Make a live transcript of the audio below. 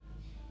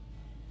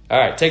All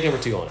right, take number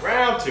 2 on it.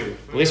 Round 2.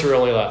 At least we're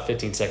only about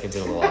 15 seconds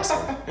into the last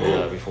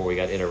one before we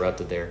got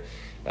interrupted there.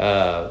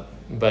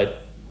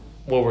 But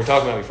what we're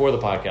talking about before the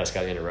podcast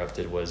got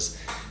interrupted was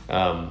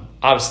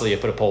obviously I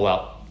put a poll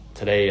out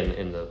today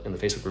in the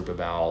Facebook group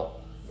about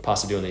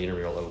possibly doing the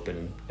Intramural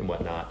Open and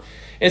whatnot.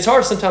 And it's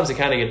hard sometimes to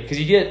kind of get, because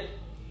you get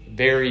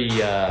very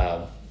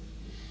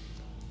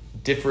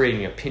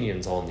differing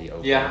opinions on the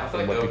Open. Yeah, I feel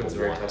like what the people Open's a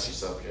very want. touchy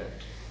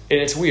subject. And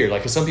it's weird,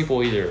 like, because some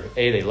people either,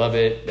 they love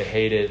it, they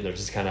hate it, and they're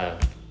just kind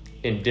of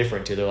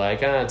indifferent to it. They're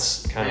like,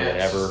 it's kind of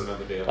It's just whatever.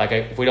 another deal. Like,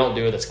 if we don't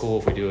do it, that's cool.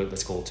 If we do it,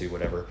 that's cool too,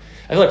 whatever.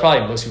 I feel like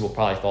probably most people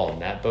probably fall in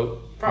that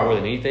boat more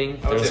than anything.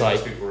 I would There's say like,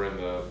 most people are in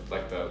the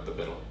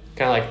middle.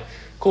 kind of like,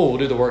 cool, we'll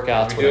do the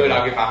workouts. If we do it,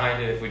 whatever. I'll get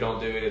behind it. If we don't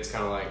do it, it's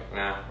kind of like,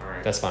 all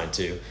right. That's fine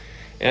too.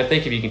 And I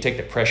think if you can take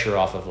the pressure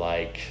off of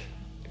like,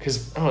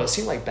 because I don't know, it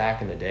seemed like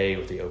back in the day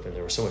with the Open,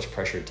 there was so much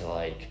pressure to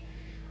like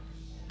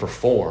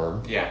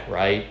perform. Yeah.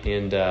 Right.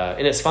 And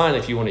it's fine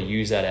if you want to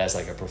use that as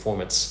like a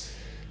performance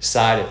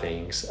side of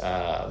things.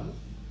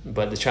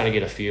 But just trying to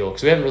get a feel,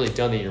 because we haven't really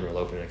done the Intramural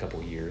Open in a couple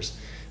of years.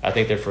 I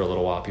think there for a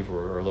little while people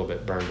were a little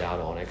bit burned out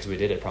on it because we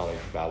did it probably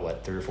for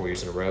about 3 or 4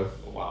 years in a row.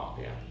 Wow.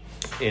 Yeah.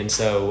 And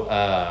so,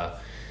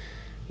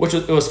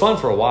 it was fun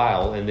for a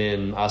while, and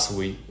then also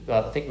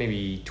I think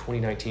maybe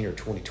 2019 or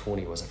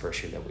 2020 was the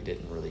first year that we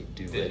didn't really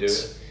do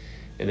it.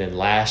 And then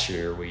last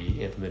year we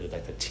implemented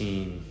like the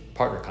team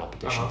partner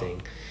competition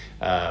thing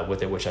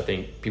with it, which I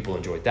think people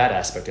enjoyed that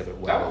aspect of it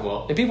well. That went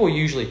well. And people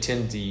usually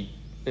tend to,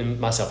 and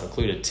myself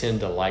included, tend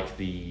to like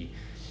when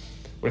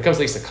it comes to at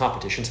least the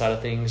competition side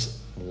of things,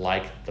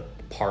 like the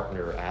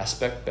partner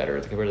aspect better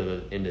compared to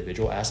the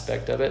individual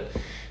aspect of it.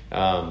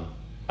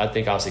 I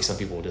think obviously some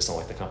people just don't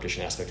like the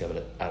competition aspect of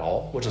it at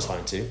all, which is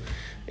fine too.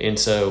 And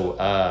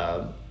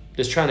so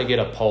just trying to get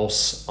a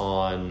pulse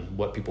on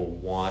what people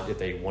want, if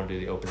they want to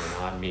do the Open or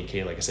not. And me and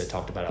Kate, like I said,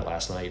 talked about it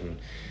last night,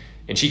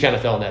 and she kind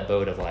of fell in that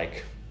boat of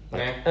like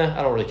I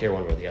don't really care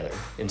one way or the other.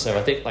 And so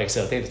I think, like I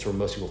said, I think that's where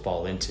most people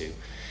fall into.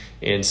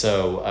 And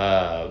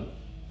so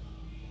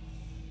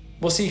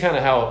we'll see kind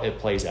of how it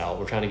plays out.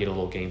 We're trying to get a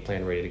little game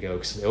plan ready to go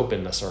because the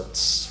Open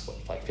starts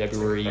like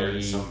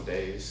February, some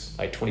days,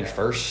 like 21st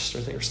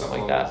or something like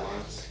along that. those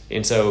lines.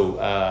 And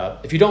so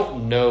if you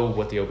don't know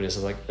what the Open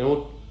is like,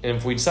 and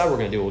if we decide we're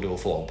going to do it, we'll do a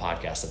full-on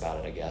podcast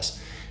about it, I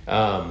guess.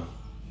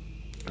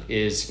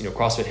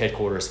 CrossFit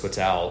headquarters puts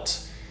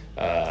out.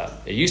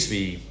 It used to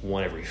be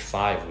one every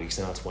 5 weeks.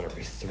 Now it's one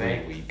every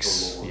 3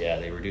 weeks. Yeah,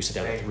 they reduced it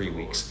down to 3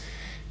 weeks.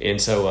 And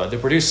so they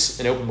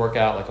produce an open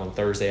workout like on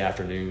Thursday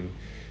afternoon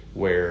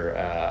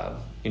where,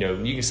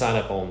 you can sign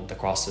up on the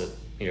CrossFit,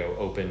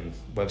 open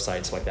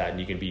websites like that, and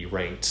you can be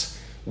ranked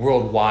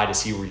worldwide to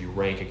see where you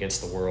rank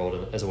against the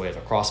world as a way of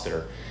a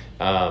CrossFitter.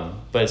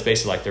 But it's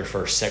basically like their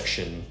first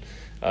section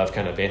of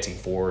kind of advancing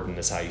forward, and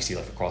that's how you see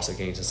like the CrossFit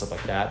Games and stuff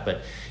like that.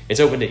 But it's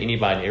open to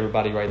anybody and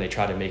everybody, right? And they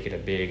try to make it a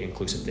big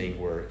inclusive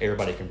thing where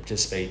everybody can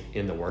participate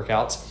in the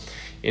workouts.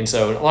 And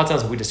so a lot of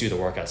times we just do the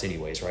workouts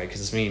anyways, right?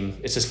 Because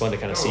it's just fun to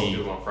kind of see. We'll do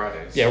them on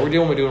Fridays. Yeah, we're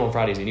doing it on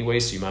Fridays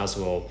anyways, so you might as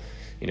well,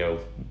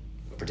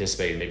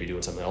 participate and maybe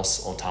doing something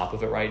else on top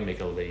of it, right? And make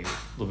it a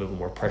little bit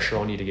more pressure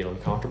on you to get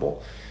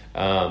uncomfortable.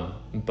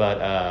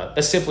 But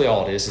that's simply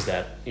all it is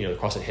that, the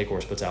CrossFit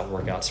headquarters puts out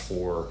workouts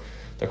for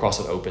the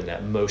CrossFit Open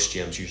that most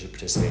gyms usually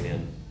participate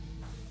in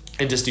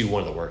and just do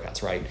one of the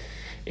workouts, right?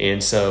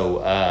 And so,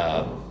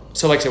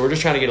 like I said, we're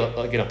just trying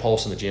to get a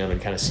pulse in the gym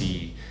and kind of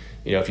see,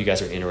 if you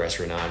guys are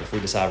interested or not. If we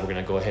decide we're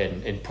going to go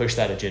ahead and push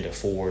that agenda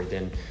forward,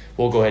 then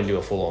we'll go ahead and do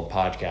a full-on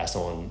podcast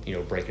on,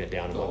 breaking it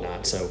down and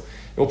whatnot. So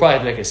we'll probably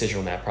have to make a decision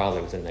on that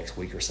probably within the next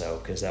week or so,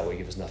 because that way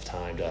give us enough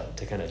time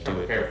to kind of do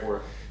it. Prepare for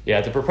it. Yeah,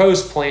 the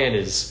proposed plan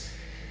is,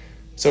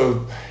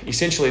 so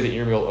essentially the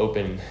Intramural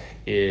Open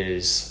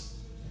is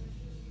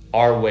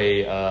our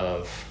way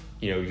of,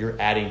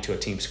 you're adding to a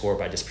team score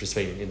by just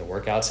participating in the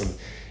workouts. And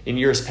in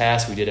years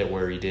past, we did it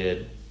where you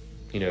did,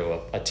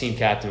 a team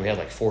captain. We had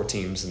like 4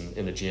 teams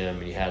in the gym,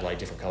 and you had like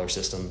different color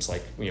systems.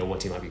 Like, one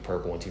team might be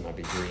purple, one team might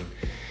be green.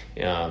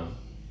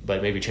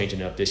 But maybe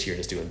changing it up this year and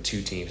just doing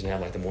 2 teams and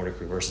have like the morning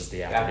crew versus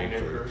the afternoon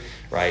crew.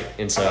 Right.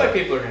 And so I feel like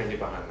people are going to get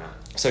behind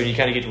that. So you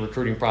kind of get the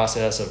recruiting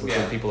process of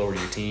recruiting people over to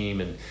your team.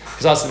 And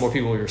because obviously the more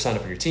people you're signed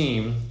up for your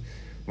team,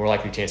 more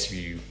likely chance of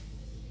you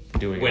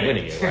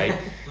winning it, right?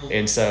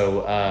 And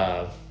so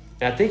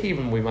and I think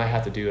even we might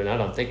have to do, and I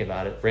don't think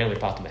about it, randomly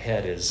popped in my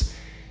head, is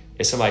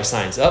if somebody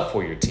signs up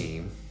for your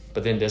team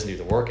but then doesn't do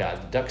the workout,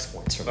 deducts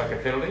points from like a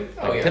penalty.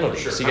 A penalty.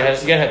 For sure. So you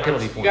gotta have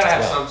penalty points. You gotta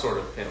have as well. some sort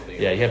of penalty.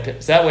 Yeah, you have.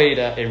 So that way,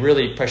 it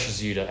really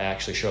pressures you to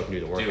actually show up and do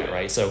the workout,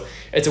 right? So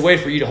it's a way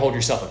for you to hold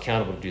yourself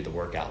accountable to do the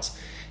workouts.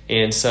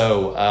 And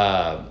so,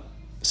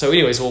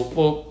 anyways,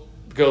 we'll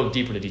go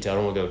deeper into detail. I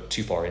don't want to go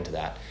too far into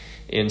that.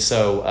 And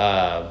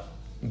so,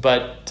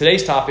 but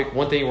today's topic,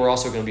 one thing we're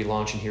also going to be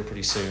launching here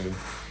pretty soon,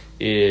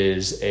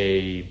 is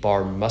a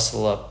bar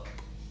muscle up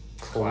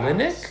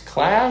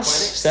class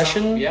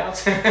session. Yeah,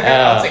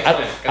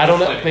 I don't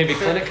know, maybe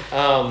clinic.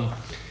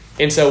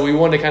 And so we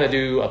wanted to kind of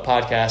do a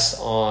podcast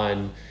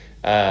on,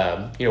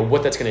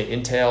 what that's going to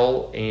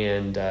entail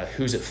and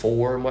who's it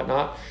for and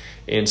whatnot.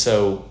 And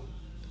so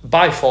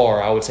by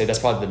far, I would say that's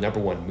probably the number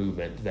one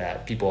movement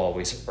that people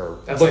always are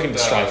That's looking like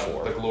to strive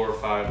for. The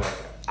glorified, like,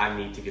 I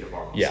need to get a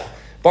bar muscle. Yeah.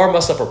 Bar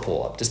muscle up or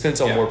pull up. Just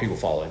depends on Yeah. where people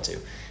fall into.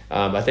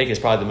 I think it's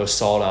probably the most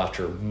sought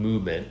after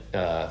movement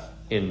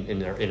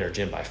in our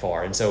gym by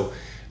far. And so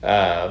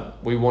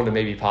we want to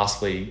maybe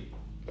possibly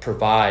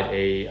provide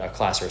a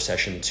class or a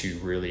session to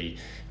really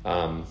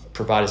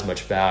provide as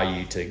much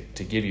value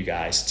to give you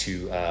guys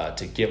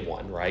to get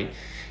one, right?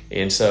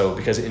 And so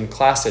because in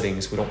class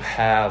settings, we don't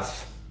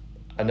have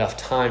enough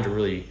time to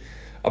really,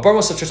 a bar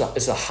muscle up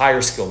is a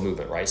higher skill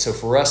movement, right? So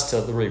for us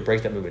to really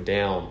break that movement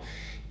down,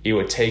 it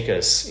would take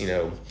us,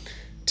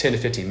 10 to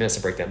 15 minutes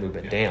to break that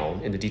movement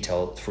down into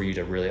detail for you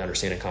to really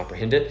understand and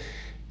comprehend it,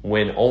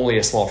 when only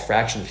a small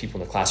fraction of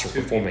people in the class are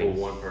 2 performing.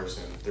 people, 1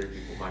 person, 3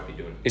 people might be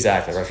doing it.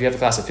 Exactly, right? If you have a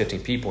class of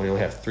 15 people and you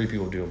only have 3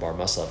 people doing bar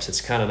muscle-ups,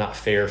 it's kind of not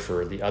fair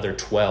for the other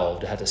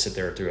 12 to have to sit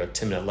there through a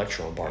 10-minute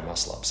lecture on bar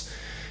muscle-ups.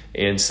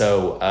 And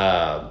so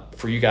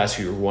for you guys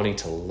who are wanting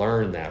to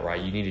learn that,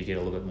 right, you need to get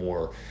a little bit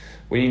more,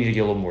 we need to get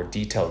a little more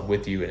detailed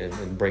with you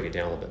and break it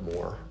down a little bit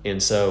more.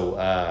 And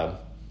so,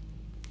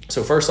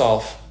 so first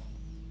off,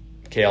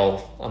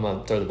 Kale, I'm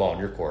going to throw the ball in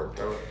your court.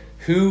 Throw it.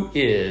 Who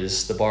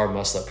is the bar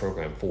muscle-up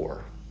program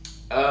for?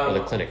 Or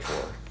the Um, clinic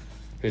for?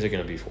 Who's it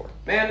going to be for?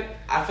 Man,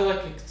 I feel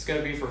like it's going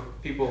to be for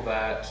people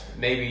that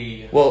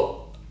maybe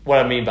Well, what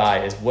I mean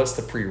by is what's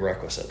the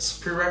prerequisites?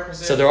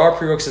 prerequisite. So there are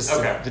prerequisites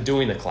Okay. to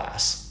doing the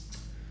class.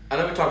 I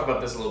know we talked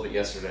about this a little bit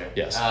yesterday.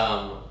 Yes.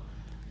 I'm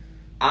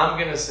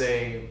going to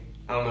say,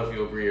 I don't know if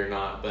you agree or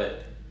not,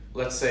 but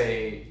let's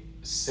say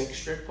 6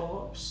 strict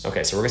pull-ups.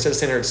 Okay, so we're going to set the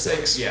standard at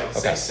 6. Yeah, let's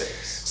Okay. say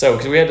 6. So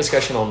because we had a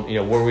discussion on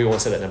where we want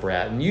to set that number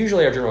at, and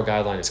usually our general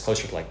guideline is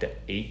closer to like the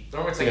 8.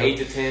 Normally it's like you know? 8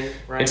 to 10,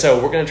 right? And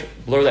so we're going to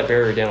lower that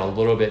barrier down a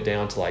little bit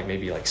down to like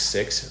maybe like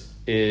 6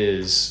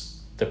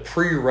 is the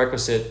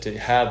prerequisite to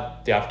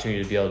have the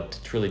opportunity to be able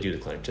to really do the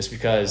clinic, just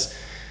because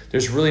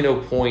there's really no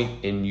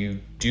point in you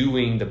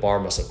doing the bar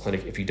muscle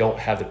clinic if you don't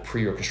have the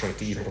pre-workout strength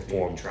to even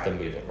perform the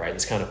movement, right?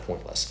 It's kind of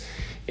pointless.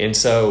 And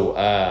so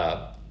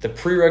the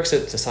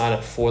prerequisite to sign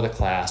up for the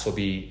class will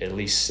be at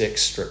least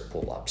 6 strict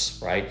pull-ups,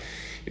 right?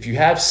 If you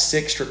have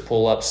 6 strict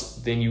pull-ups,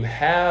 then you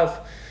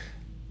have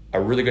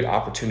a really good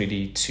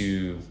opportunity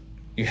to,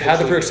 you have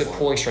the prerequisite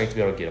pulling strength to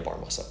be able to get a bar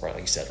muscle up, right?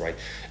 Like you said, right?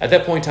 At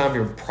that point in time,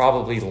 you're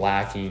probably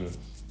lacking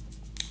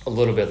a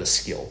little bit of the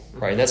skill,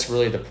 right? And that's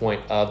really the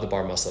point of the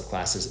bar muscle up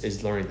classes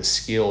is learning the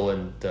skill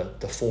and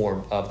the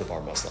form of the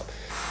bar muscle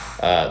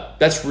up.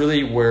 That's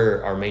really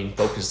where our main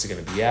focus is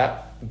going to be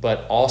at.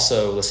 But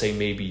also, let's say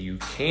maybe you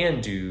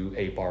can do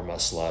a bar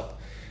muscle up,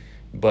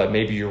 but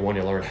maybe you're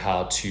wanting to learn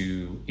how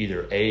to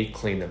either A,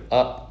 clean them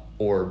up,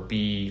 or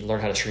B, learn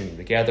how to string them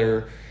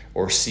together,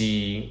 or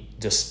C,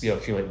 just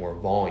accumulate more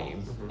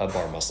volume of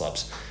bar muscle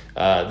ups.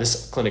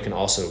 This clinic can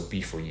also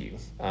be for you.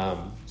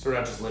 So we're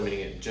not just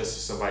limiting it just to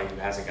somebody who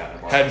hasn't gotten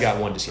a bar. Hadn't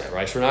got one just yet,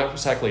 right? So we're not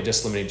exactly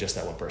just limiting just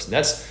that one person.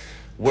 That's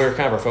where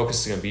kind of our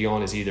focus is going to be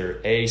on, is either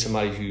A,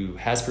 somebody who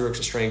has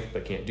prerequisite strength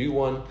but can't do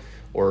one,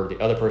 or the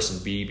other person,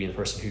 B, being the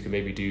person who can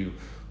maybe do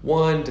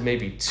 1 to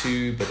maybe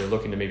 2, but they're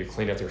looking to maybe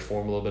clean up their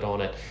form a little bit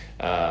on it,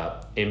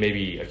 and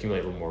maybe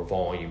accumulate a little more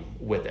volume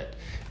with it.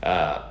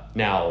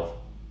 Now,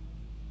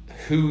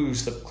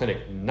 who's the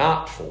clinic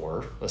not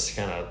for? Let's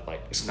kind of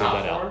like exclude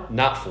Not that for? out.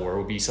 Not for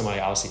would be somebody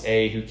obviously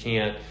A, who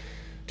can't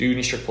do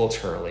any strict pull-ups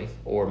currently,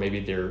 or maybe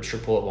their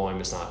strict pull-up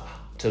volume is not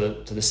to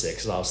the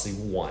 6, is obviously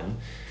 1,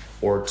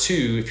 or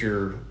 2, if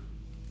you're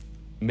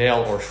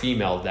male or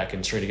female that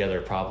can string together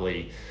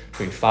probably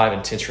between 5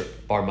 and 10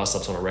 strict bar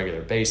muscle-ups on a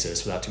regular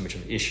basis without too much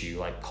of an issue,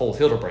 like Cole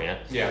Hildebrand,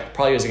 Yeah.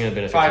 probably isn't going to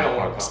benefit Probably from don't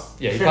bar wanna muscle. come.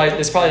 Yeah,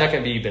 it's probably not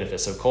going to be benefit.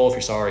 So Cole,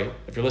 if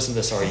you're listening to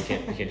this, sorry, you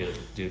can't do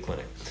the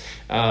clinic.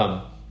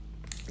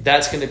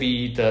 That's going to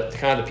be the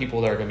kind of the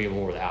people that are going to be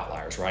more of the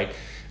outliers, right?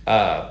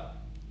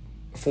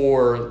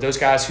 For those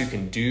guys who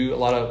can do a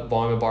lot of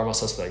volume of bar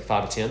muscle-ups, like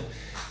 5 to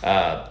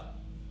 10,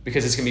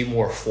 because it's going to be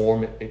more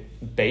form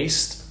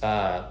based,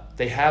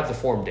 they have the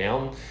form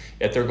down.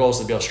 If their goal is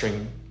to be able to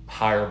string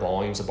higher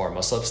volumes of bar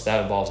muscle-ups,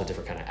 that involves a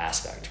different kind of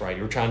aspect, right?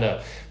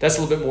 That's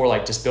a little bit more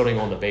like just building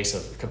on the base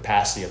of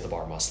capacity of the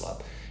bar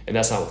muscle-up. And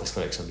that's not what this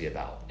clinic's going to be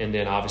about. And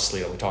then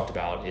obviously what we talked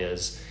about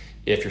is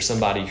if you're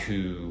somebody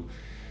who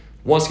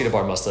wants to get a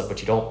bar muscle-up, but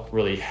you don't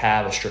really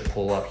have a strict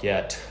pull-up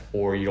yet,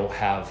 or you don't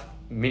have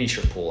many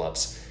strict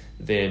pull-ups,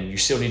 then you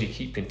still need to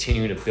keep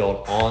continuing to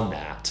build on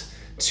that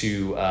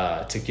to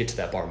get to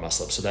that bar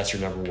muscle-up. So that's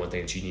your number one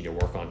thing that you need to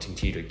work on to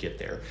continue to get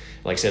there.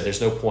 Like I said,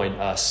 there's no point in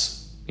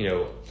us,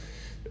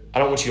 I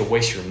don't want you to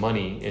waste your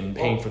money in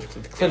paying for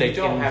the clinic. If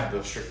you don't have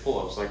those strict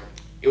pull-ups, like,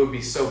 it would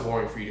be so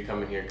boring for you to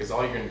come in here because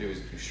all you're going to do is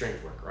do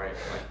strength work, right?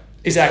 Like,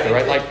 exactly,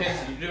 right? Like,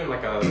 you're doing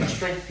like a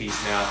strength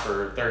piece now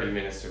for 30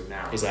 minutes to an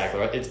hour. Exactly,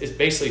 right? It's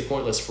basically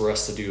pointless for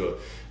us to do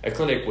a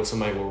clinic with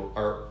somebody where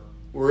are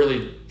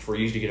really, for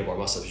you to get a bar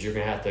muscle ups, you're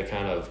going to have to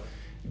kind of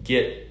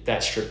get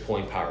that strict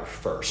pulling power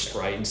first,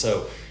 right? And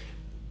so,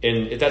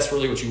 and if that's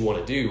really what you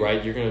want to do,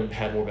 right, you're going to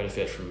have more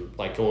benefit from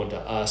like going to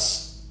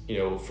us,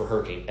 for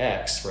Hurricane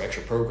X for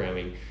extra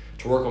programming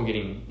to work on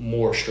getting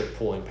more strict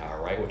pulling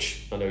power, right?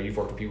 Which I know you've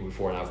worked with people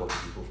before, and I've worked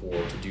with people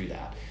before to do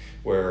that.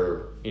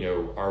 Where, you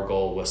know, our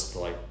goal was to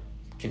like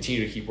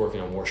continue to keep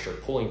working on more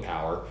strict pulling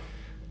power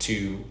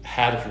to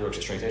have the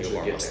prerequisite strength to do a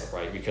bar muscle up,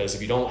 right? Because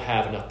if you don't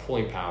have enough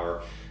pulling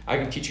power, I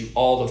can teach you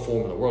all the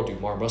form in the world, do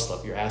bar muscle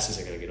up, your ass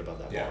isn't going to get above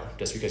that bar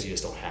just because you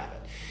just don't have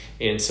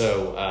it. And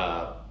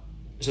so,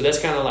 so that's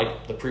kind of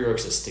like the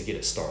prerequisites to get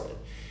it started.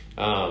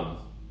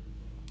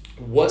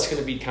 What's going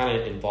to be kind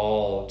of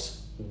involved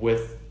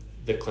with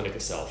the clinic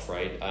itself,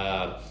 right?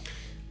 I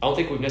don't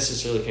think we've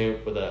necessarily came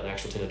up with an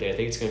actual tentative day. I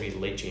think it's going to be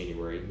late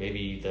January,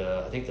 maybe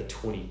I think the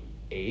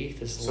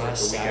 28th is the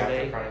last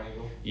Saturday.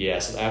 Yeah,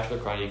 so after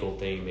the Crying Eagle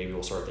thing, maybe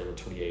we'll start there on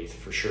the 28th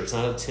for sure. It's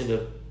not a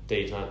tentative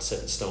date, it's not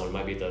set in stone. It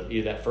might be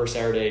either that first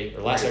Saturday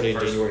or last Saturday in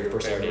January or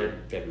first Saturday in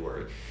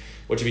February,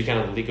 which would be kind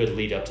of a good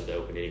lead up to the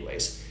Open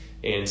anyways.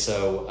 And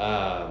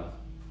so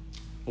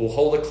we'll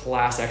hold a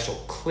class, actual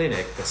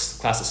clinic, the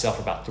class itself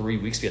for about 3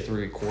 weeks, be a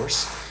 3-week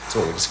course. That's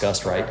what we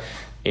discussed, right?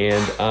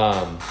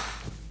 And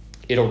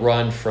it'll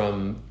run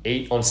from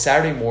 8 on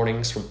Saturday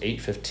mornings from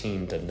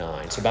 8:15 to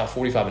 9, so about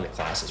 45-minute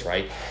classes,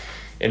 right?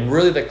 And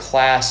really the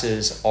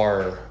classes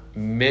are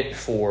meant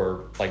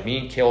for, like, me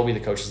and Kale will be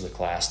the coaches of the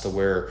class, to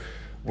where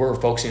we're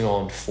focusing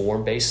on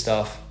form-based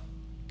stuff.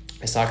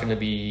 It's not going to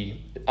be,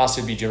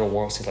 also be general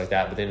warm-ups, things like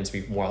that, but then it's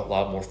be a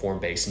lot more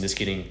form-based and just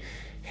getting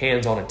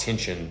hands-on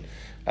attention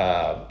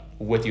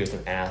with you as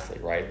an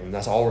athlete, right? And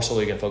that's all we're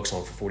solely going to focus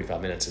on for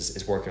 45 minutes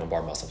is working on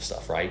bar muscle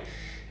stuff, right?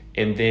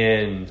 And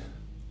then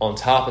on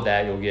top of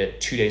that, you'll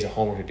get 2 days of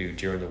homework to do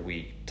during the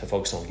week to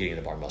focus on getting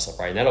the bar muscle up,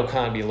 right? And that'll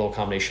kind of be a little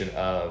combination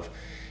of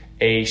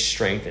A,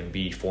 strength, and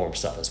B, form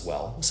stuff as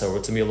well. So it's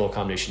going to be a little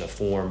combination of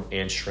form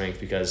and strength,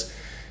 because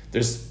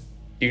there's,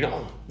 you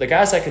know, the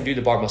guys that can do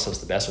the bar muscle ups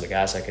the best are the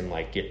guys that can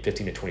like get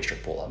 15 to 20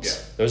 strict pull-ups.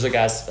 Yeah. Those are the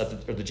guys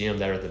at the gym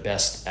that are the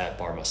best at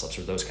bar muscle ups,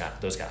 or those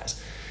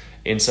guys.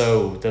 And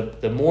so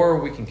the more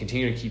we can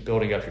continue to keep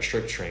building up your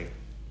strict strength,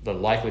 the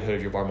likelihood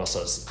of your bar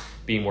muscle ups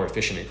being more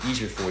efficient and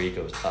easier for you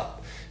goes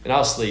up. And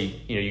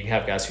obviously, you know, you can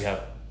have guys who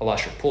have a lot of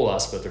strict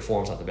pull-ups, but their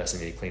form's not the best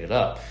and they need to clean it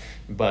up.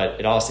 But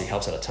it obviously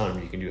helps out a ton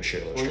when you can do a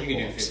shitload of strict pull-ups. Or you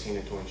can do 15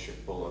 to 20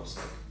 strict pull-ups.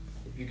 Like,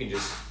 if you can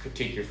just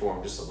critique your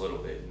form just a little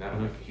bit, and that'll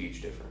make a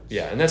huge difference.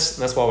 Yeah, and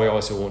that's why we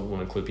always want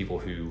to include people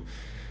who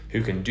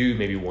can do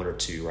maybe one or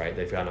two, right?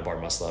 They've gotten a bar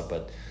muscle up,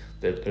 but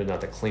they're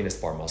not the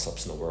cleanest bar muscle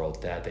ups in the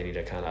world, that they need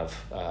to kind of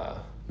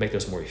make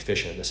those more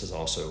efficient. This is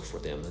also for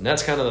them. And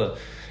that's kind of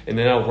and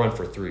then I'll run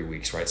for 3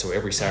 weeks, right? So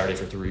every Saturday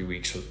for 3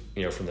 weeks,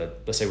 you know, from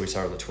let's say we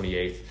start on the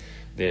 28th,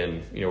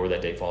 then, you know, where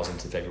that date falls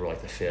into February,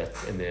 like the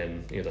 5th, and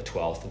then, you know, the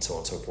 12th, and so on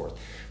and so forth.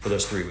 For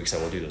those 3 weeks,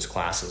 I will do those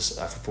classes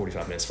for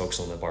 45 minutes,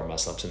 focus on the bar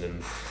muscle ups, and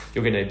then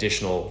you'll get an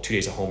additional 2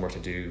 days of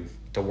homework to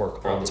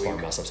work on those bar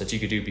muscle ups that you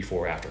could do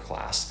before or after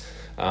class.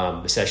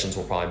 The sessions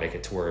will probably make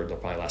it to where they'll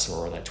probably last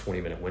somewhere around that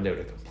 20-minute window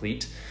to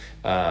complete.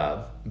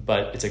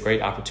 But it's a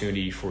great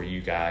opportunity for you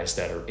guys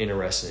that are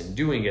interested in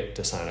doing it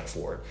to sign up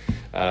for it.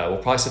 We'll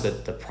probably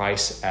set the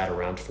price at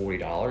around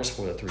 $40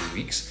 for the 3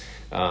 weeks.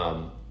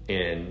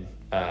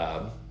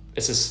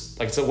 It's just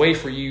like, it's a way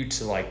for you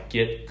to like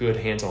get good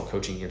hands-on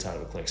coaching inside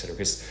of a clinic center,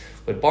 because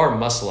with bar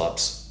muscle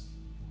ups,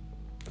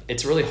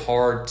 it's really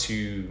hard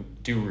to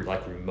do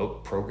like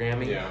remote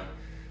programming. Yeah.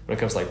 When it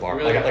comes to like bar,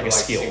 really like a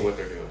skill. See what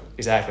they're doing.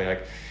 Exactly.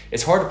 Like,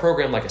 it's hard to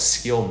program like a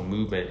skill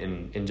movement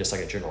in just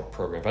like a general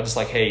program. If I just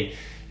like, hey,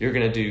 you're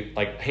gonna do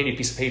like, hand you a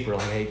piece of paper,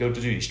 like, hey, go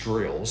to do these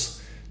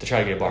drills to try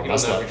to get a bar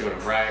muscle up. You're doing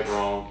them right,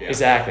 wrong. Yeah.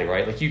 Exactly,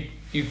 right? Like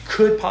you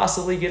could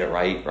possibly get it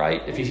right?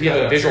 If you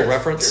have a visual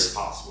reference. It's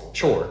possible.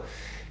 Sure.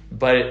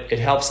 But it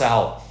helps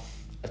out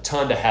a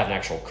ton to have an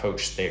actual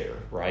coach there,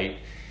 right?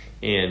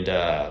 And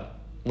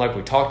like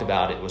we talked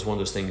about, it was one of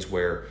those things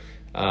where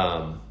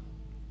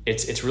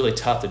it's really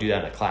tough to do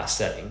that in a class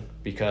setting,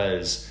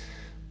 because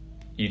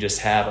you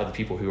just have other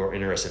people who are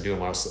interested in doing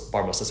bar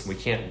muscle ups, and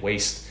we can't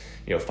waste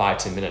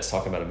 5-10 minutes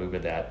talking about a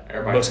movement that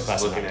everybody's most of the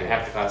class looking at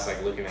half the class,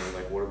 like looking at you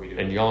like, what are we doing?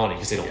 And yawning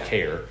because they don't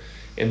care.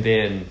 And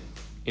then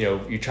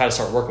you try to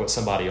start working with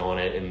somebody on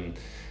it, and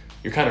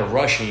you're kind of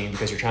rushing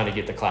because you're trying to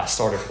get the class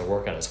started for the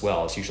workout as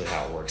well. It's usually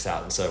how it works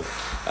out. And so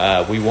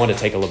we want to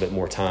take a little bit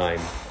more time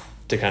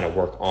to kind of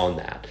work on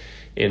that.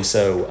 And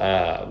so,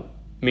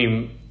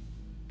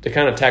 to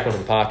kind of tackle the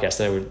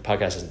podcast, I know the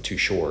podcast isn't too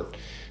short.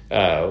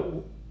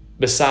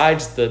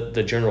 Besides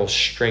the general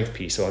strength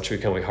piece, so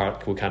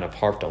we kind of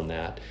harped on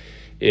that,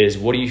 is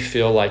what do you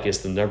feel like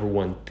is the number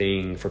one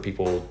thing for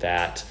people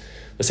that,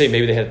 let's say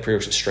maybe they have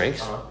prerequisite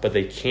strength, but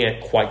they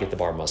can't quite get the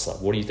bar muscle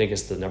up? What do you think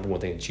is the number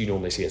one thing that you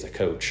normally see as a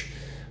coach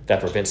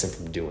that prevents them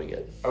from doing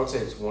it? I would say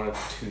it's one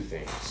of two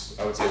things.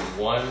 I would say,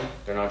 one,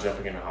 they're not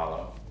jumping in a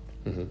hollow.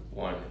 Mm-hmm.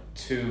 1,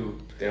 2,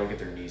 they don't get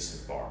their knees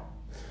to the bar.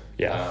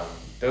 Yeah.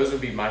 Those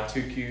would be my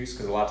 2 cues,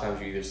 because a lot of times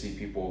you either see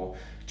people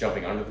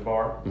jumping under the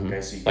bar.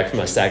 Okay, so you Like from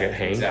a stagnant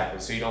hang. Exactly.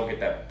 So you don't get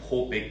that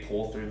big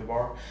pull through the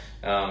bar.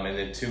 And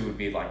then 2 would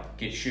be like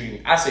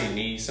shooting. I say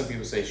knees. Some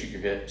people say shoot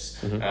your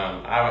hips.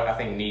 I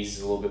think knees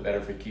is a little bit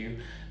better for cue.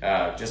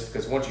 Just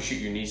because once you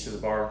shoot your knees to the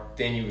bar,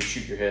 then you would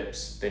shoot your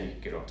hips, then you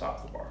can get on top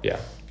of the bar. Yeah.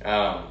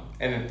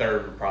 And then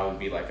 3rd would probably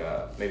be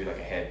maybe like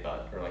a head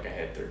butt or like a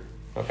head through.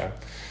 Okay.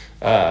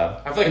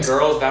 I feel like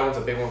girls, that one's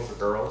a big one for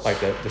girls. Like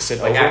the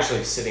sit like over?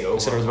 actually sitting over.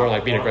 The sit over is more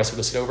like being aggressive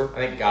with the sit over?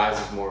 I think guys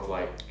is more of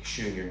like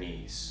shooting your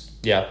knees.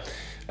 Yeah.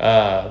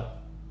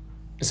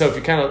 So if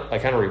you kind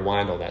of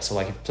rewind on that, so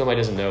like if somebody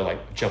doesn't know,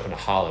 like jumping a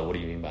hollow, what do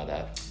you mean by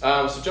that?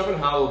 So jumping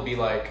hollow would be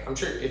like, I'm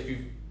sure if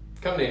you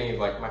come to any of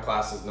like my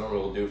classes,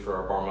 normally we'll do for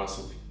our bar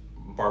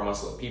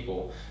muscle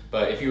people,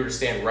 but if you were to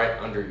stand right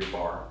under your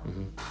bar,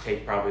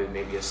 take probably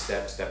maybe a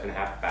step and a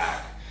half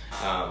back,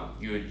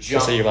 you would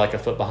jump. So say you're like a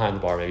foot behind the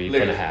bar, maybe a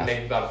foot and a half.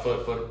 Maybe about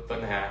a foot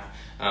and a half.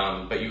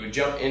 But you would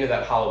jump into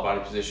that hollow body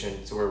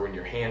position to where when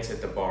your hands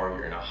hit the bar,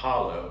 you're in a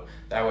hollow.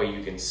 That way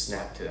you can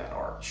snap to that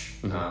arch.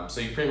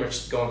 So you're pretty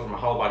much going from a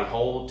hollow body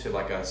hold to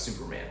like a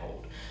Superman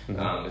hold,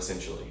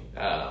 essentially.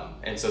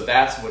 And so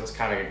that's what's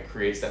kind of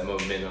creates that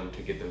momentum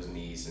to get those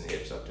knees and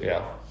hips up to the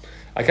bar.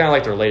 I kind of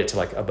like to relate it to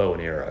like a bow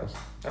and arrow.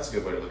 That's a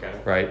good way to look at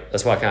it. Right?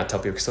 That's why I kind of tell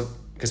people,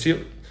 because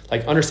people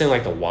like understand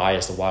like the why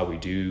as to why we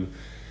do,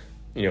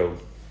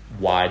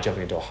 why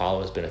jumping into a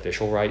hollow is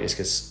beneficial, right? Is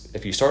because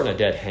if you start in a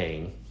dead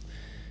hang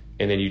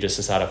and then you just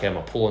decide, okay, I'm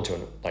gonna pull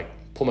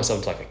myself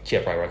into like a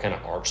kip, right, where I kind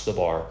of arch the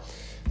bar.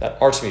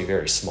 That arch can be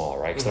very small,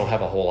 right? Because I don't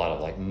have a whole lot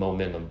of like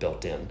momentum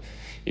built in.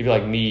 If you're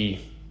like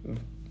me,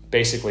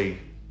 basically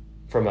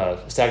from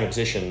a stagnant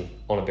position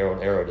on a barrel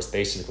and arrow, just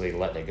basically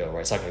letting it go,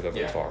 right? It's not gonna go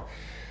very far.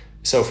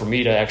 So for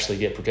me to actually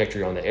get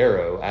trajectory on the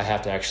arrow, I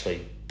have to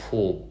actually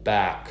pull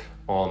back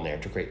on there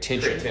to create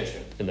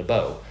tension in the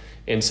bow.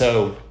 And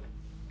so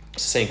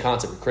it's the same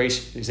concept.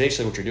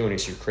 Essentially what you're doing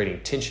is you're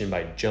creating tension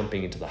by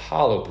jumping into the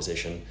hollow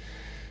position,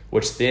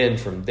 which then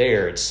from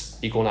there it's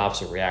equal and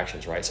opposite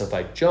reactions, right? So if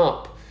I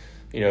jump,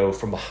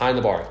 from behind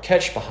the bar,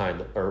 catch behind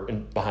the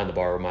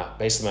bar,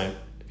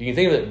 if you can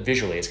think of it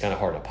visually, it's kind of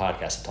hard on a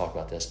podcast to talk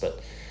about this, but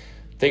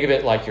think of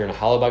it like you're in a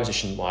hollow body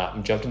position.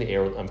 I'm jumping the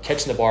air. I'm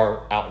catching the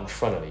bar out in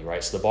front of me,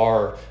 right? So the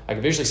bar, I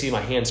can visually see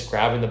my hands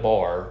grabbing the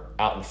bar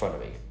out in front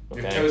of me.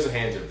 Okay? Your toes and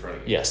hands are in front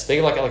of you. Yes.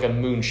 Think of like a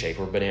moon shape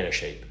or a banana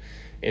shape.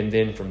 And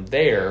then from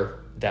there,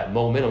 that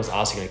momentum is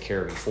obviously going to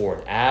carry me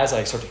forward. As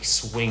I start to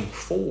swing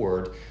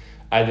forward,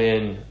 I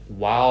then,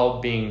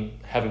 while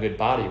having good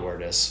body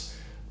awareness,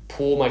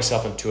 pull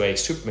myself into a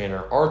Superman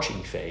or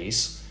arching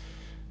phase,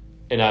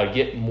 and I would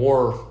get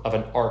more of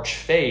an arch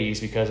phase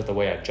because of the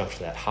way I jumped to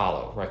that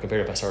hollow, right? Compared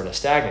to if I started a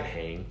stagnant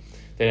hang,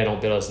 then I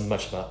don't build as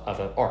much of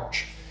an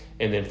arch.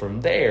 And then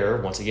from there,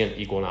 once again,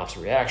 equal and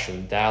opposite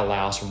reaction, that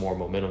allows for more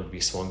momentum to be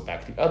swung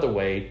back the other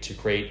way to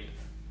create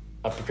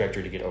a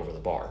trajectory to get over the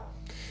bar.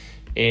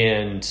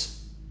 And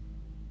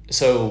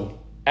so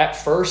at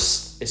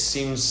first, it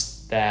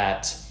seems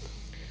that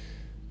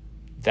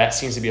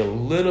seems to be a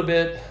little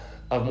bit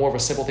of more of a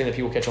simple thing that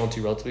people catch on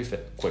to relatively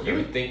quicker. You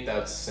would think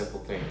that's a simple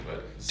thing,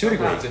 but to a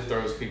degree, sometimes it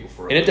throws people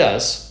for a And it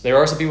does. There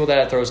are some people that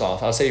it throws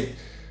off. I'll say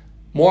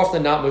more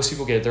often than not, most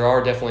people get it. There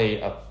are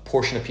definitely a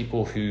portion of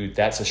people who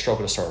that's a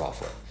struggle to start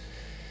off with.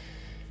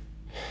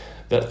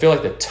 But I feel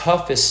like the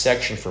toughest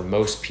section for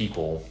most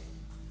people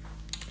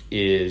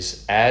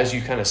is as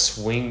you kind of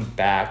swing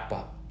back,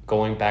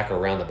 going back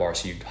around the bar.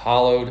 So you've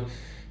hollowed,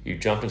 you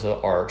jump into the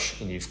arch,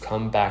 and you've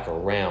come back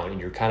around, and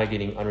you're kind of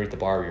getting underneath the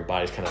bar where your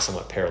body's kind of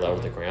somewhat parallel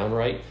with the ground,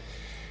 right?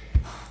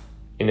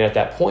 And at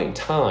that point in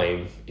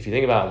time, if you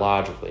think about it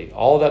logically,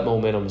 all that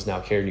momentum is now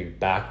carrying you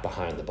back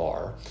behind the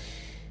bar.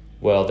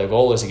 Well, the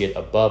goal is to get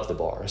above the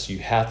bar. So you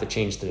have to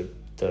change the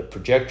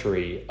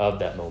trajectory of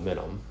that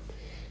momentum.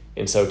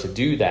 And so to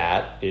do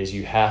that is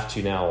you have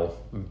to now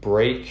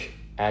break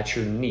at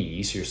your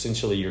knees.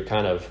 You're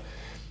kind of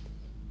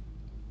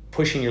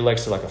pushing your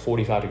legs to like a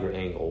 45-degree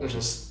angle, which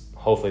is,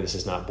 hopefully this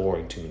is not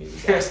boring too many of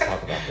you guys to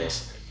talk about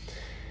this.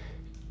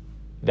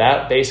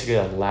 That basically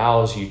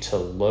allows you to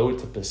load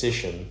the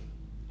position,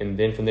 and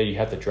then from there you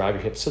have to drive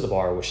your hips to the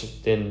bar,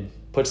 which then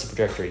puts the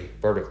trajectory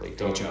vertically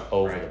to get you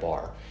over the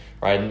bar,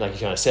 right? And like you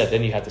kind of said,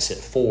 then you have to sit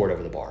forward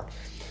over the bar.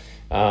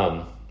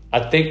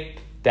 I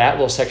think that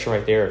little section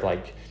right there of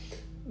like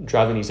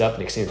driving these up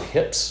and extending the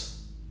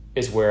hips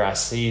is where I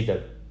see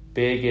the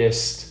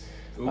biggest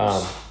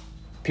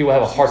people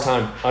have a hard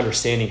time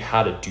understanding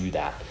how to do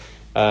that.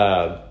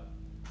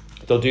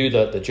 They'll do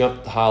the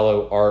jump, the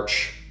hollow,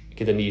 arch,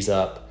 get the knees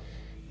up,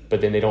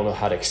 but then they don't know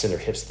how to extend their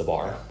hips to the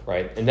bar,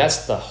 right? And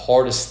that's the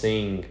hardest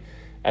thing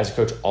as a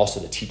coach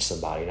also to teach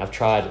somebody. And I've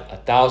tried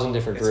 1,000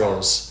 different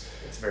drills.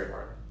 It's very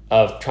hard.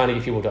 Of trying to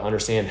get people to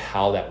understand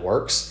how that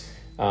works.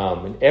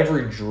 And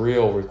every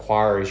drill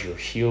requires your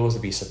heels to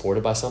be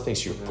supported by something,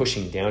 so you're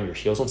pushing down your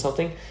heels on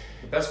something.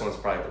 The best one is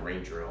probably the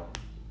ring drill.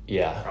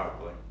 Yeah.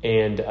 Probably.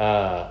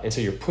 And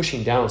so you're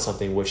pushing down on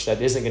something, which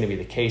that isn't going to be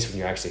the case when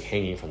you're actually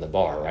hanging from the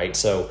bar, right?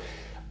 So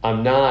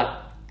I'm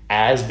not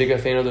as big a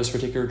fan of those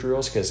particular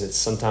drills because it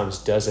sometimes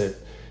doesn't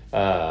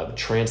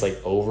translate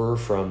over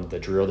from the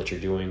drill that you're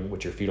doing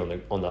with your feet on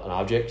an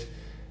object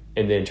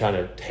and then trying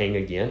to hang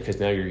again because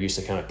now you're used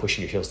to kind of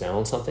pushing your heels down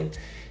on something.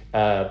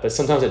 But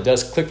sometimes it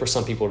does click for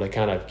some people to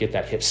kind of get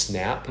that hip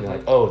snap and they're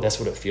like, oh, that's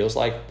what it feels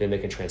like. Then they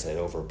can translate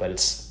over. But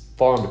it's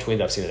far in between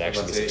that I've seen it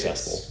actually be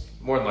successful.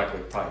 It's more than likely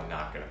probably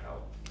not going to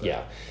help. But.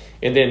 Yeah.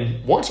 And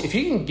then if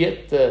you can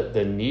get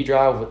the knee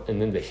drive and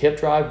then the hip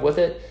drive with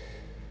it,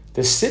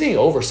 the sitting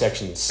over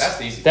sections,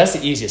 that's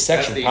the easiest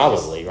section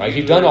probably, right?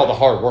 You've done all the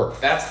hard work.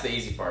 That's the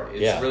easy part.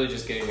 It's really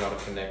just getting y'all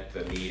to connect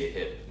the knee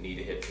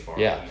to hip to bar.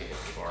 Yeah.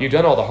 You've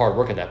done all the hard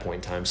work at that point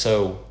in time.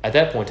 So at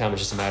that point in time,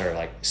 it's just a matter of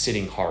like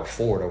sitting hard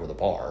forward over the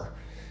bar,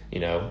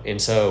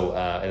 And so,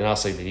 and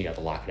also then you got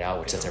to lock it out,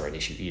 which that's never an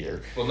issue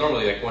either. Well,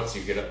 normally like once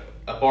you get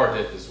a bar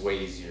dip is way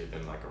easier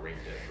than like a ring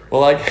dip.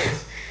 Well, like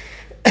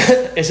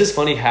it's just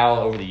funny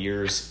how over the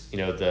years,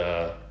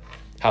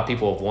 how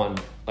people have won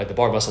like the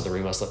bar muscle up, the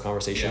ring muscle up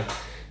conversation. Yeah.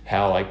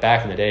 How like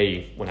back in the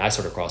day when I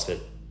started CrossFit,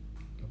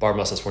 bar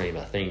muscle ups weren't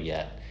even a thing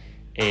yet.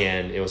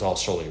 And it was all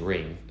solely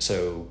ring.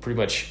 So pretty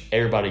much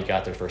everybody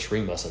got their first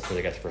ring muscle before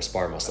they got their first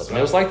bar muscle up. And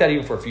it was like that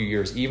even for a few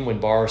years. Even when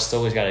bar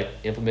slowly got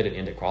implemented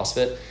into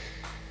CrossFit,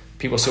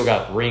 people still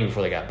got ring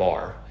before they got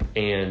bar.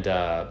 And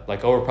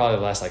like over probably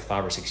the last like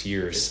 5 or 6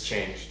 years, it's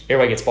changed.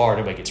 Everybody gets bar and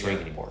everybody gets ring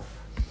anymore.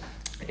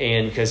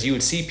 And because you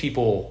would see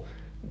people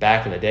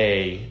back in the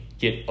day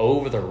get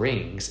over the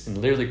rings and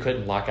literally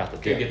couldn't lock out the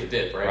dip. Couldn't get the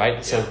dip, right? Right?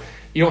 Yeah. So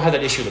you don't have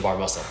that issue with the bar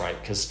muscle up, right?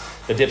 Because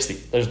the dip's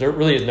there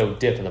really is no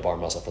dip in the bar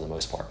muscle for the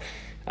most part.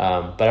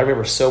 But I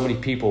remember so many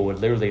people would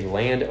literally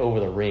land over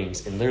the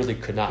rings and literally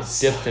could not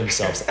dip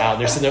themselves out.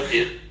 They're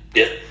sitting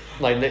there,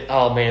 like,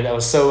 oh man, that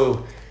was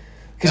so,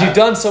 because you've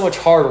done so much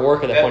hard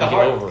work at that point to get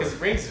over. Because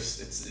rings,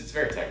 it's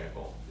very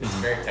technical. It's a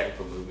very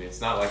technical movement.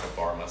 It's not like a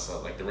bar muscle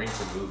up. Like the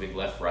rings are moving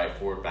left, right,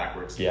 forward,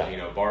 backwards.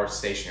 Yeah. Bar is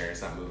stationary.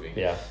 It's not moving.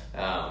 Yeah.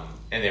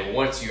 And then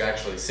once you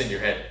actually send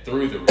your head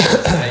through the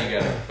rings, now you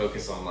got to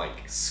focus on like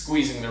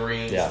squeezing the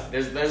rings. Yeah.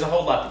 There's a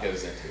whole lot that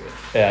goes into it.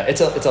 Yeah,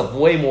 it's a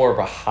way more of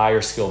a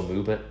higher skill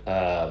movement.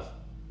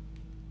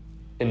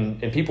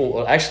 And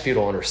people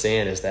don't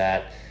understand is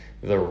that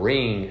the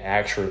ring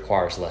actually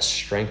requires less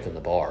strength than the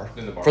bar.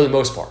 For the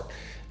most part.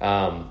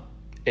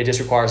 It just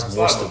requires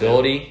more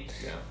stability,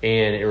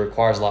 and it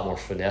requires a lot more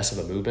finesse of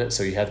a movement.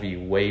 So you have to be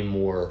way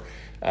more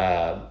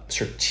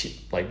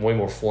way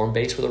more form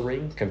based with a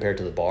ring compared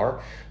to the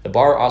bar. The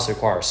bar also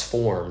requires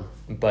form,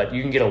 but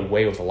you can get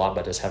away with a lot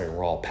by just having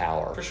raw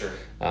power. For sure.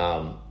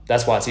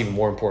 That's why it's even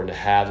more important to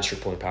have the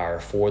strict pulling power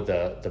for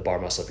the bar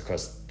muscle,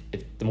 because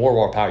the more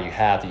raw power you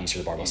have, the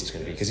easier the bar muscle is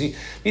going to be. Because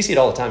you see it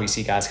all the time. You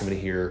see guys coming in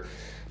here.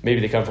 Maybe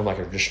they come from like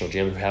a traditional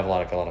gym who have a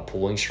lot of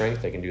pulling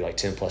strength. They can do like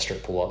 10 plus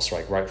strict pull-ups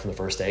right from the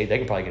first day. They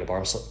can probably get a bar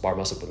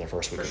muscle up in their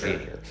first week of being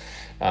here.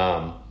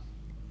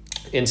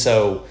 And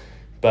so,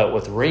 but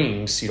with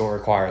rings, you don't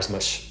require as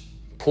much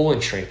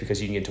pulling strength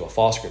because you can get into a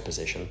false grip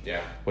position,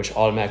 which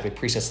automatically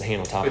presets the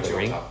hand on top of the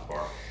ring.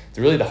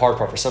 The hard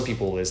part for some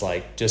people is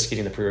like just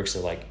getting the prerequisite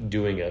of like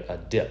doing a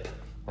dip,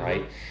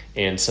 right?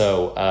 And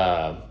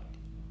so,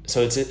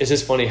 so it's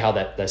just funny how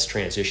that's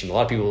transitioned. A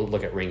lot of people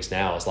look at rings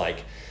now as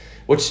like,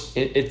 which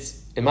it's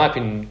in my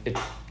opinion,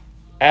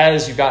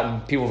 as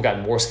people have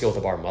gotten more skill with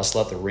the bar muscle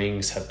up, the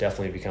rings have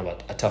definitely become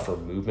a tougher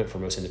movement for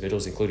most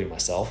individuals, including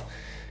myself.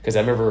 Because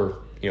I remember,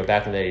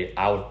 back in the day,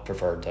 I would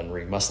prefer done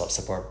ring muscle ups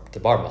to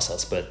bar muscle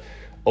ups. But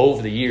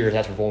over the years,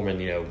 after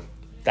performing,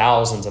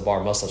 thousands of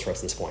bar muscle ups reps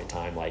at this point in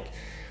time, like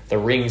the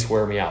rings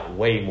wear me out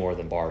way more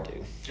than bar do.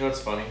 You know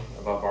what's funny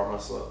about bar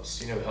muscle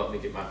ups? You know who helped me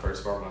get my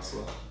first bar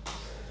muscle up?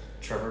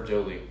 Trevor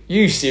Jolie.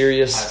 You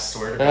serious? I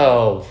swear to God.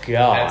 Oh,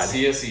 God. At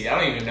CSE.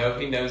 I don't even know if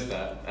he knows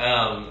that.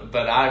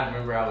 But I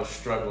remember I was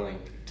struggling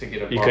to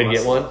get a bar You couldn't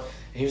get one? And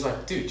he was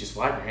like, dude, just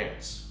widen your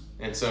hands.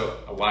 And so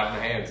I widened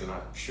my hands, and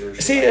I'm sure.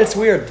 See, it's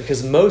weird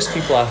because most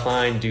people I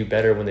find do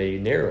better when they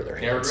narrow their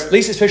hands. At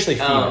least, especially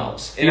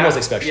females. Females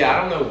especially. Yeah,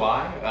 I don't know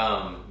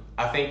why.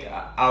 I think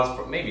I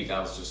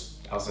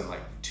was in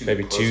like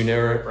too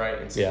narrow, grip, right?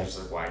 And so just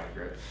like widen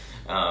grip.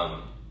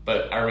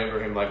 But I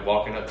remember him like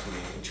walking up to me,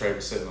 and Trey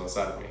was sitting on the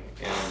side of me,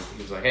 and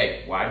he was like,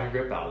 "Hey, widen your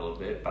grip out a little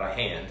bit by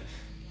hand."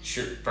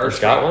 Sure,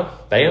 first got one.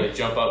 Bam! Really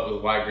jump up with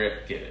a wide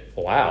grip, get it.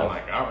 Wow! I'm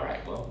like, all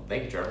right, well,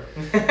 thank you, Trevor.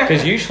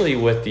 Because usually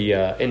with the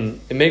and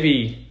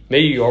maybe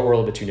you are a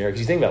little bit too narrow. Because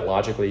you think about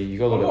logically, you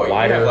go a little bit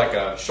wider. You have like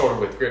a shoulder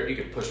width grip, you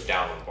can push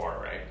down on the bar,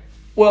 right?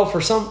 Well,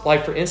 for some,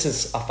 like for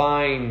instance, I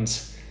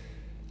find,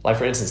 like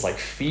for instance, like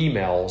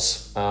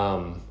females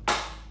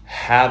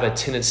have a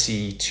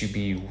tendency to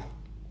be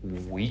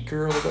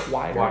weaker, a little bit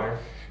wider.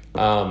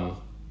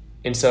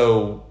 And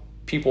so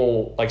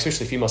people, like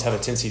especially females, have a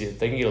tendency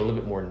they can get a little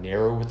bit more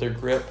narrow with their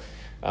grip.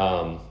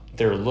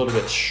 They're a little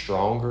bit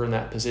stronger in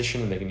that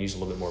position, and they can use a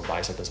little bit more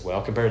bicep as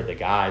well compared to the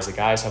guys. The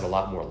guys have a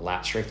lot more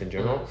lat strength in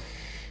general.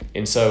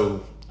 And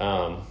so,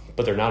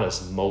 but they're not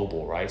as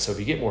mobile, right? So if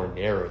you get more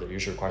narrow, that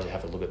usually requires you to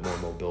have a little bit more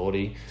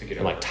mobility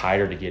and like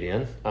tighter to get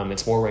in.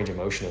 It's more range of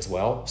motion as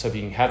well. So if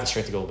you can have the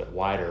strength to go a little bit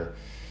wider,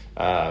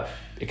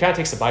 It kind of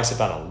takes the bicep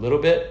out a little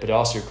bit, but it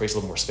also creates a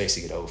little more space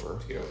to get over.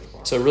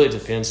 So it really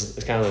depends.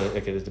 It's kind of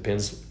like a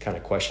depends kind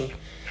of question.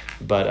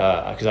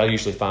 But because I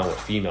usually find with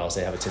females,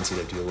 they have a tendency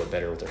to do a little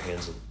better with their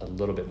hands a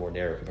little bit more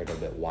narrow compared to a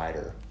bit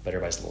wider. But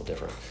everybody's a little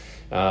different.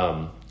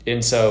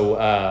 And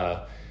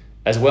so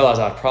as well as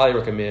I'd probably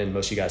recommend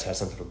most of you guys have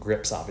something for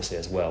grips, obviously,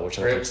 as well, which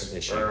I don't think is an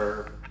issue.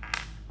 Are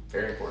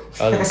very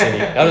important.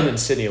 Other than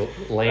Sydney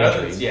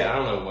Landry. Yeah, I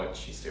don't know what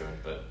she's doing,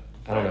 but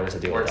I don't know what to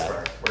do with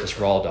that. Just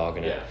raw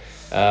dogging it.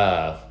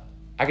 Yeah.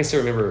 I can still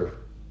remember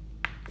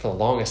for the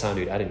longest time,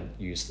 dude, I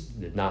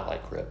did not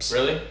like grips.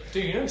 Really?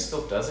 Dude, you know who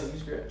still doesn't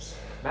use grips?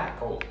 Matt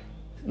Cole.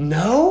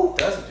 No?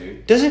 Doesn't,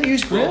 dude. Doesn't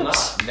use Will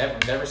grips?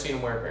 not. Never seen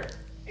him wear a pair.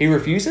 He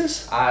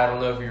refuses? I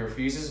don't know if he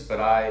refuses, but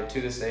I,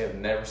 to this day, have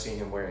never seen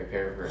him wear a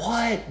pair of grips.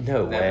 What?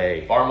 No Never.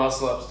 way. Bar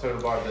muscle ups,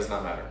 total bar, does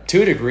not matter.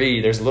 To a degree,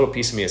 there's a little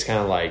piece of me that's kind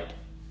of like,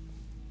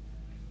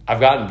 I've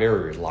gotten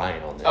very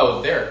reliant on them.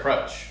 Oh, they're a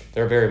crutch.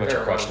 They're very much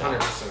They're a crutch now.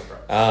 100% a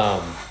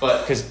crutch.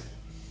 But because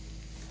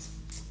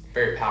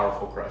very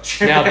powerful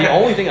crutch. now the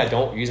only thing I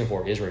don't use them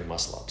for is ring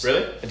muscle ups.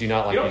 Really? I do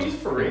not like. You don't use it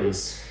for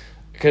rings?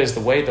 Because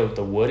the way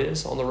the wood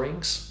is on the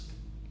rings,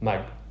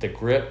 the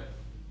grip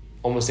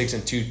almost takes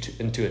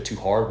into it too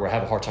hard, where I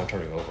have a hard time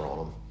turning over on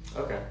them.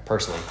 Okay.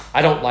 Personally,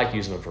 I don't like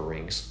using them for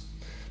rings,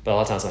 but a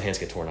lot of times my hands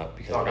get torn up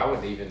because. Dog, I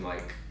wouldn't even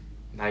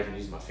not even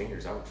use my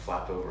fingers. I would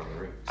flap over on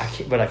the rings.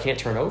 I can't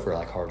turn over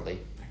hardly.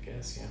 I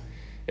guess, yeah.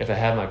 If I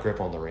have my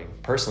grip on the ring,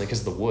 personally,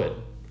 because of the wood.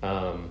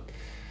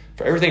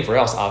 For everything for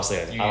else,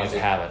 obviously, I like to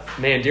have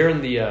it. Man, during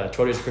the 12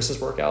 Days of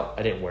Christmas workout,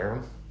 I didn't wear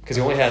them because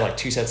we only had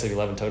 2 sets of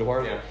 11 total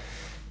bar. Yeah.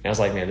 And I was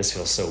like, man, this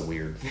feels so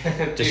weird.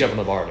 Dude, just jumping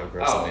the bar, no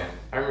grips. Oh man,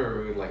 I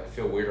remember it would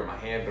feel weird on my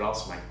hand, but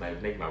also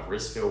make my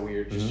wrist feel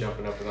weird just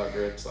jumping up without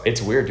grips.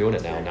 It's weird doing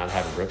it now, not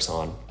having grips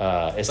on.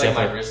 It's like definitely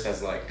my wrist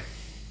has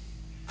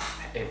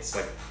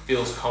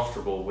feels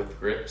comfortable with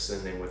grips,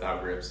 and then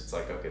without grips, it's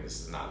like, okay,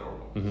 this is not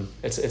normal. Mm-hmm.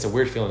 It's a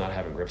weird feeling not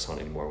having grips on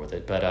anymore with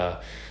it.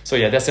 But so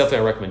yeah, that's definitely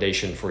a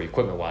recommendation for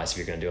equipment wise if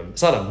you're going to do them.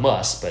 It's not a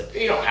must, but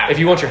you don't have if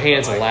you want your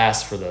hands to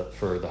last for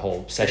the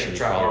whole session, you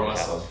try bar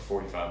muscle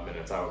for 45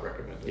 minutes. I would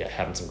recommend it. Yeah,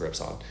 having some grips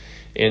on.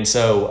 And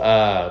so,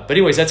 but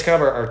anyways, that's kind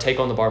of our take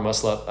on the bar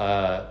muscle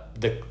up.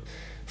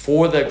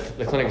 For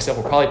the clinic itself,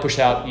 we'll probably push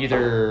out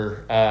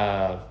either.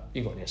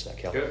 You can go ahead and answer that,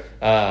 Kel.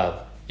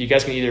 Good. You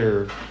guys can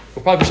we'll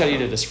probably push out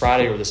either this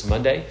Friday or this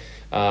Monday.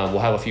 We'll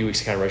have a few weeks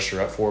to kind of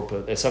register up for it,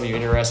 but if some of you are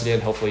interested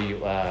in, hopefully you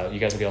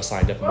guys will be all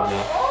signed up and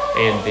whatnot.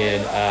 And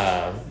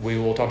then we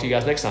will talk to you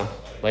guys next time.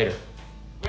 Later.